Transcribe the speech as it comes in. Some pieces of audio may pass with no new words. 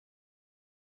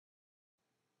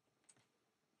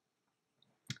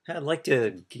I'd like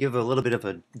to give a little bit of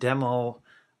a demo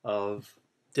of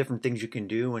different things you can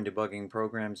do when debugging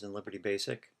programs in Liberty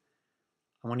Basic.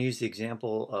 I want to use the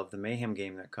example of the Mayhem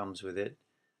game that comes with it,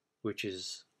 which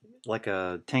is like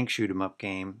a tank shoot 'em up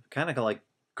game, kind of like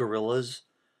Gorillas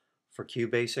for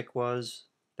QBasic was.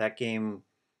 That game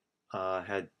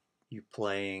had you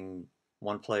playing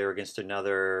one player against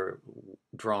another,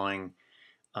 drawing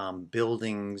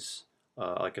buildings,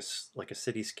 like a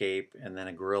cityscape, and then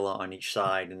a gorilla on each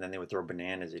side, and then they would throw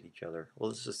bananas at each other. Well,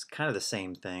 this is kind of the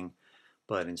same thing,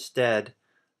 but instead,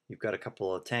 you've got a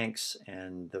couple of tanks,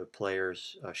 and the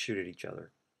players shoot at each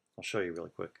other. I'll show you really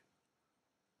quick.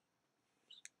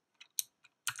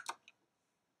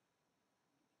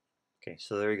 Okay,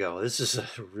 so there you go. This is a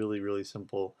really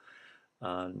simple,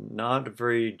 not a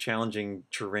very challenging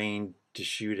terrain to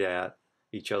shoot at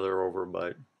each other over,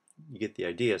 but you get the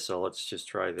idea. So let's just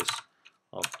try this.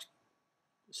 I'll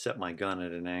set my gun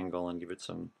at an angle and give it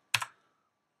some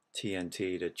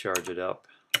TNT to charge it up.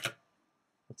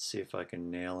 Let's see if I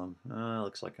can nail him.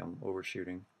 Looks like I'm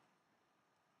overshooting.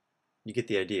 You get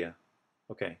the idea.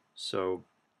 Okay, so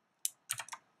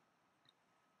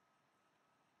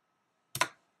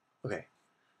okay.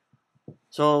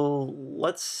 So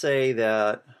let's say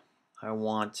that I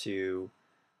want to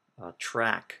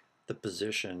track the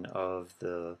position of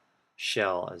the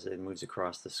shell as it moves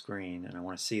across the screen, and I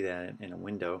want to see that in a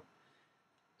window.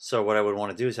 So what I would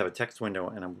want to do is have a text window,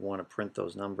 and I want to print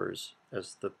those numbers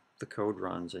as the code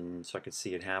runs, and so I could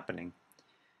see it happening.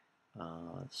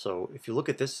 So if you look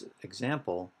at this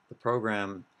example, the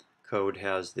program code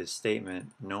has this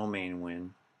statement, no main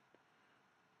win.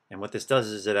 And what this does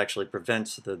is it actually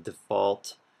prevents the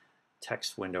default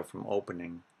text window from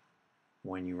opening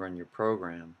when you run your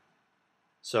program.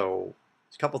 So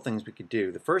there's a couple things we could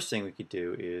do. The first thing we could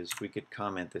do is we could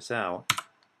comment this out.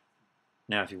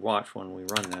 Now if you watch when we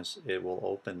run this, it will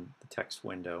open the text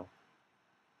window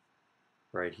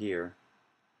right here.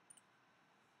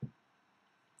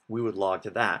 We would log to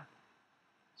that.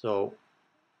 So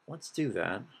let's do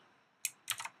that.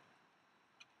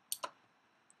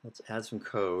 Let's add some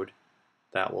code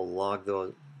that will log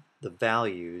the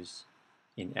values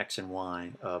in X and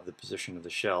Y of the position of the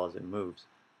shell as it moves.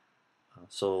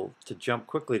 So to jump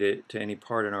quickly to any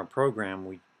part in our program,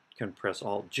 we can press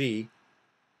Alt-G,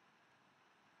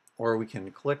 or we can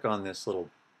click on this little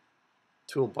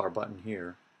toolbar button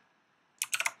here.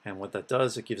 And what that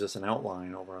does, it gives us an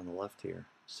outline over on the left here.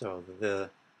 So the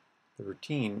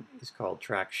routine is called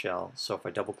track shell. So if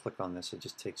I double click on this, it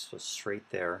just takes us straight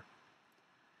there.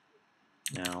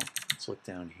 Now let's look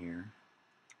down here.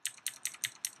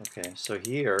 Okay, so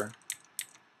here's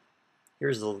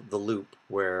the loop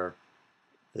where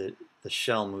the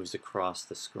shell moves across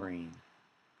the screen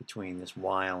between this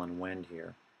while and when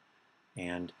here.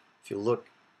 And if you look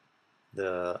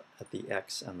at the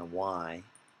X and the Y,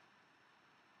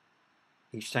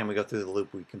 each time we go through the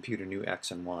loop, we compute a new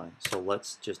X and Y. So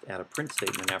let's just add a print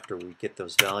statement after we get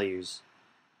those values,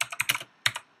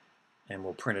 and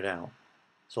we'll print it out.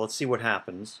 So let's see what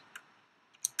happens.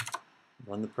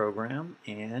 Run the program,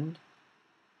 and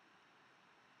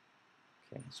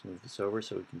okay, let's move this over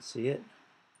so we can see it.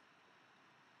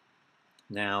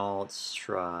 Now let's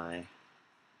try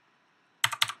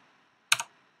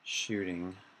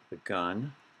shooting the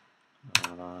gun.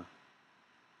 Let's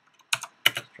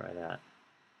try that.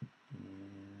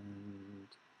 And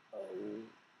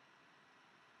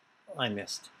I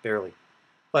missed, barely.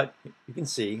 But you can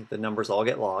see the numbers all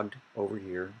get logged over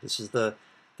here. This is the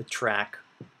track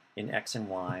in X and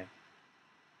Y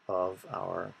of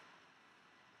our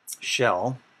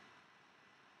shell.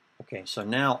 Okay, so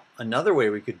now another way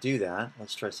we could do that,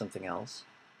 let's try something else.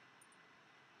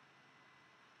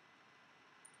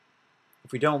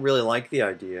 If we don't really like the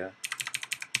idea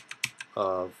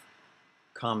of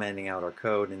commenting out our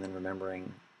code and then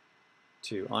remembering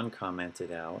to uncomment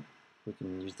it out, we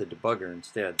can use the debugger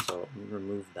instead. So let me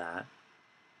remove that.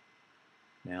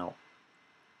 Now,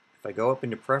 if I go up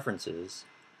into preferences,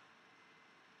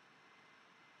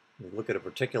 we look at a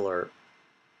particular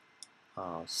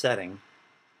setting,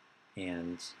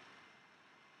 and is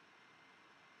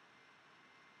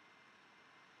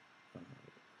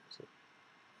it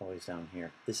always down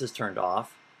here? This is turned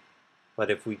off,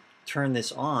 but if we turn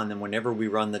this on, then whenever we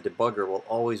run the debugger, we'll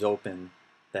always open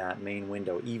that main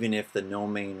window, even if the no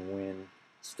main win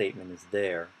statement is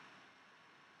there.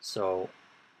 So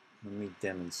let me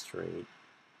demonstrate.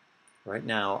 Right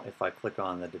now, if I click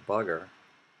on the debugger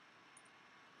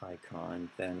icon,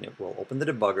 then it will open the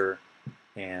debugger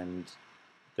and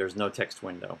there's no text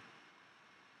window.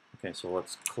 Okay, so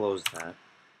let's close that.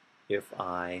 If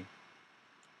I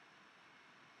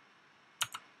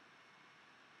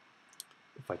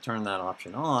if I turn that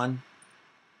option on,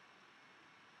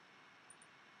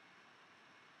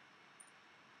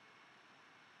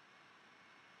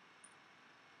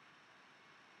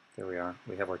 there we are.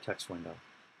 We have our text window.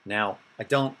 Now, I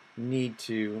don't need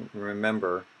to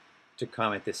remember to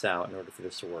comment this out in order for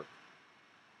this to work.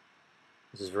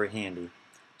 This is very handy.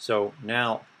 So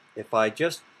now, if I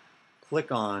just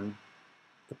click on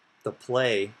the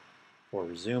play or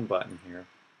resume button here,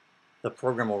 the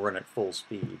program will run at full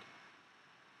speed.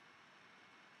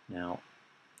 Now,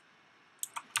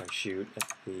 if I shoot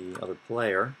at the other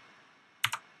player,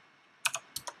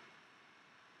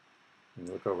 and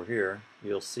you look over here,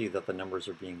 you'll see that the numbers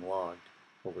are being logged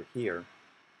over here.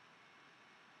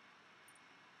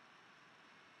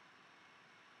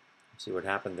 See what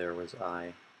happened there was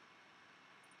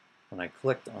when I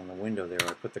clicked on the window there,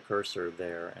 I put the cursor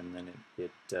there, and then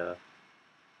it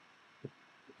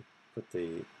put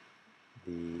the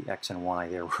X and Y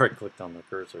there where I clicked on the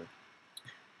cursor.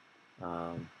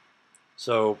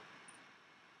 So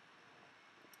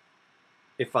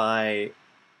if I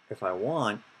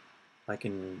want, I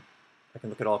can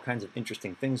look at all kinds of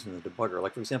interesting things in the debugger.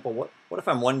 Like, for example, what if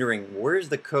I'm wondering where's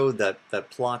the code that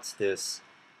plots this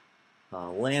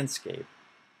landscape?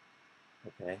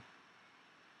 Okay.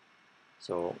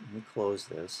 So let me close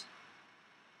this.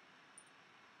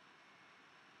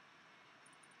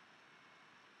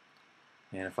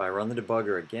 And if I run the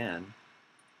debugger again,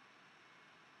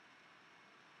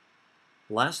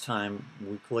 last time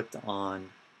we clicked on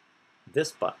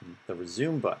this button, the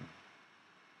resume button.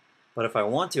 But if I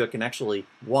want to, I can actually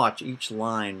watch each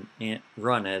line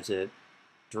run as it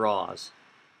draws.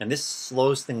 And this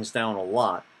slows things down a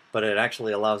lot, but it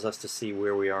actually allows us to see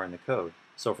where we are in the code.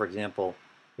 So for example,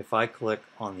 if I click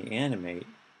on the animate,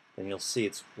 then you'll see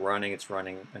it's running,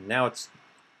 and now it's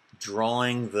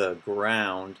drawing the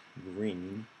ground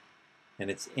green,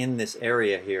 and it's in this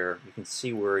area here. You can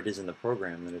see where it is in the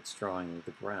program that it's drawing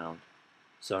the ground.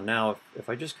 So now if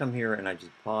I just come here and I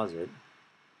just pause it,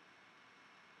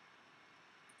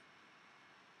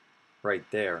 right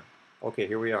there. Okay,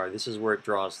 here we are. This is where it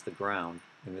draws the ground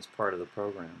in this part of the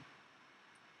program.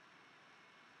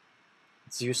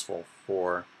 It's useful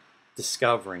for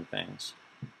discovering things.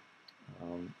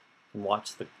 And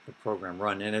watch the program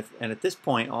run. And at this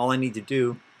point, all I need to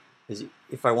do is,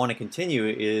 if I want to continue,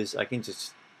 is I can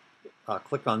just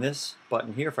click on this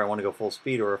button here if I want to go full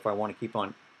speed, or if I want to keep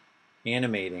on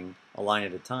animating a line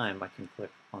at a time, I can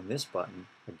click on this button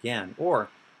again, or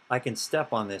I can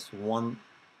step on this one.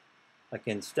 I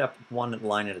can step one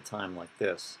line at a time like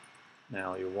this.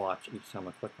 Now you watch, each time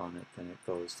I click on it, then it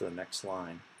goes to the next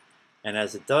line. And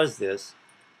as it does this,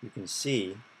 you can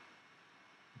see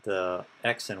the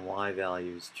X and Y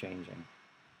values changing.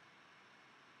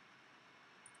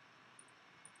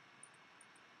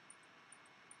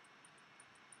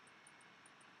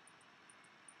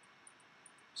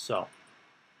 So,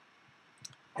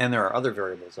 and there are other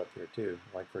variables up here too.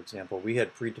 Like, for example, we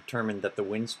had predetermined that the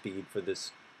wind speed for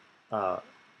this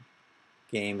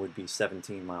game would be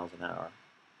 17 miles an hour.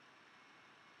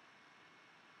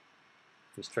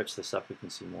 If we stretch this up, we can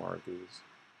see more of these.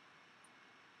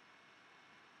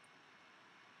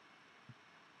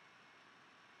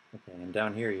 Okay, and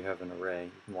down here you have an array.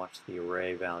 You can watch the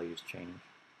array values change.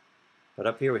 But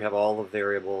up here we have all the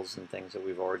variables and things that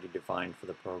we've already defined for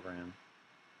the program.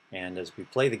 And as we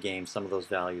play the game, some of those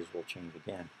values will change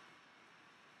again.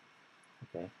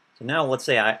 Okay, so now let's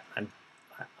say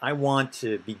I want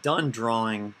to be done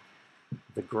drawing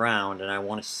the ground, and I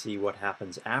want to see what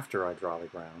happens after I draw the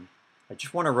ground. I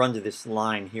just want to run to this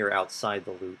line here outside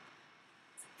the loop.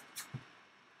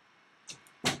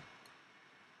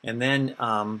 And then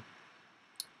I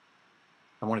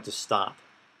want it to stop.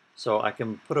 So I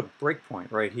can put a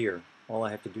breakpoint right here. All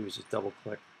I have to do is just double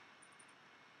click.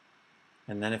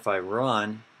 And then if I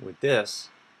run with this,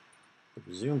 the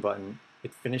resume button,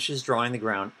 it finishes drawing the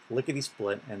ground,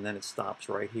 lickety-split, and then it stops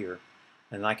right here.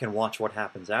 And I can watch what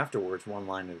happens afterwards, one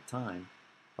line at a time,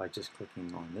 by just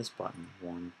clicking on this button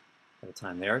one at a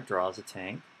time. There it draws a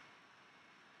tank.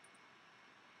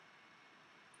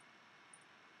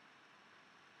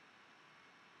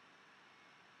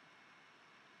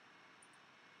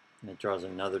 And it draws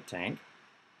another tank.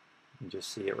 You can just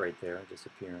see it right there,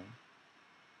 disappearing.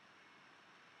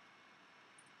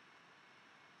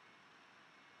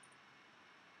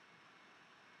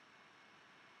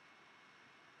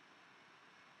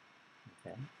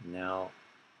 Okay, now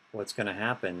what's going to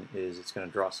happen is it's going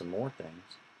to draw some more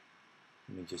things.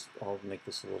 I'll make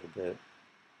this a little bit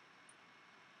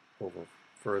over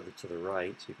further to the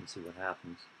right so you can see what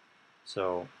happens.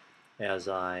 So as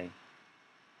I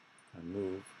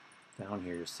move down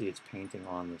here, you'll see it's painting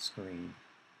on the screen.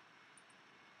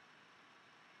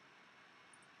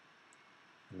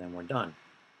 and then we're done.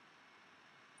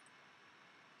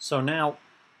 So now,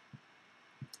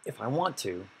 if I want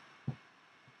to,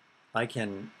 I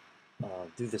can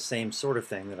do the same sort of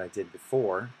thing that I did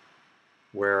before,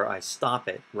 where I stop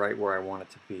it right where I want it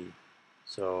to be.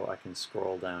 So I can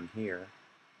scroll down here,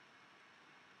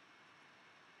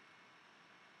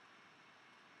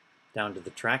 down to the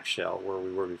track shell where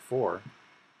we were before,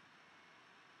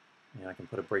 and I can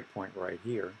put a breakpoint right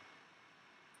here.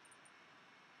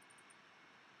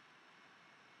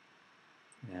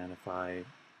 And if I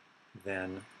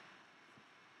then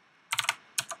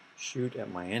shoot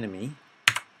at my enemy,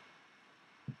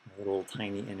 a little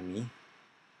tiny enemy,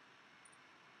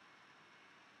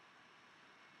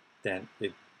 then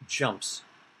it jumps.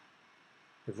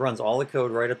 It runs all the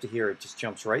code right up to here. It just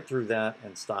jumps right through that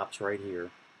and stops right here.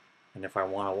 And if I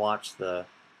want to watch the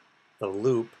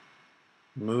loop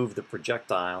move the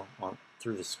projectile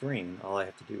through the screen, all I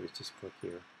have to do is just click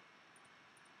here,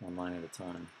 one line at a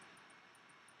time.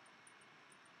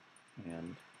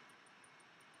 And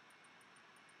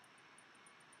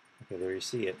okay, there you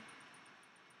see it.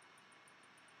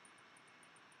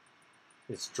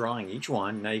 It's drawing each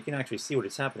one. Now you can actually see what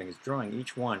it's happening. It's drawing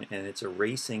each one, and it's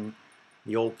erasing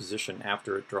the old position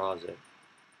after it draws it.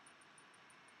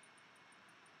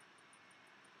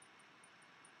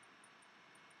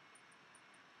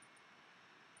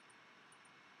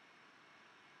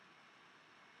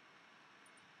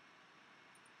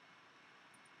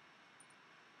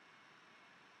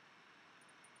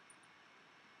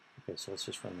 Okay, so let's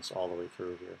just run this all the way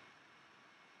through here.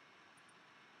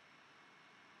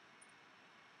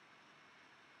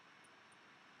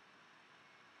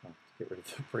 Get rid of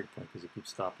the breakpoint because it keeps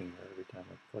stopping there every time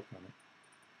I click on it.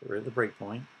 Get rid of the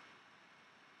breakpoint.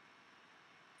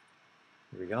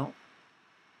 Here we go.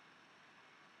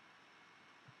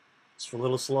 It's a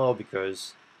little slow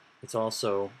because it's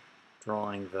also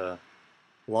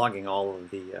logging all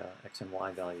of the X and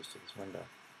Y values to this window.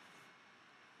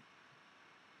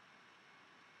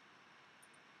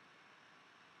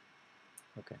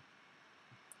 Okay.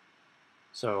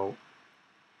 So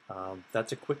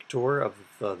that's a quick tour of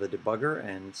the debugger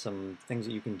and some things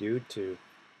that you can do to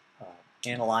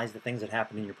analyze the things that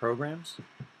happen in your programs.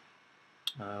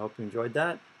 I hope you enjoyed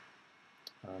that.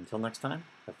 Until next time,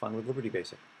 have fun with Liberty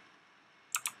Basic.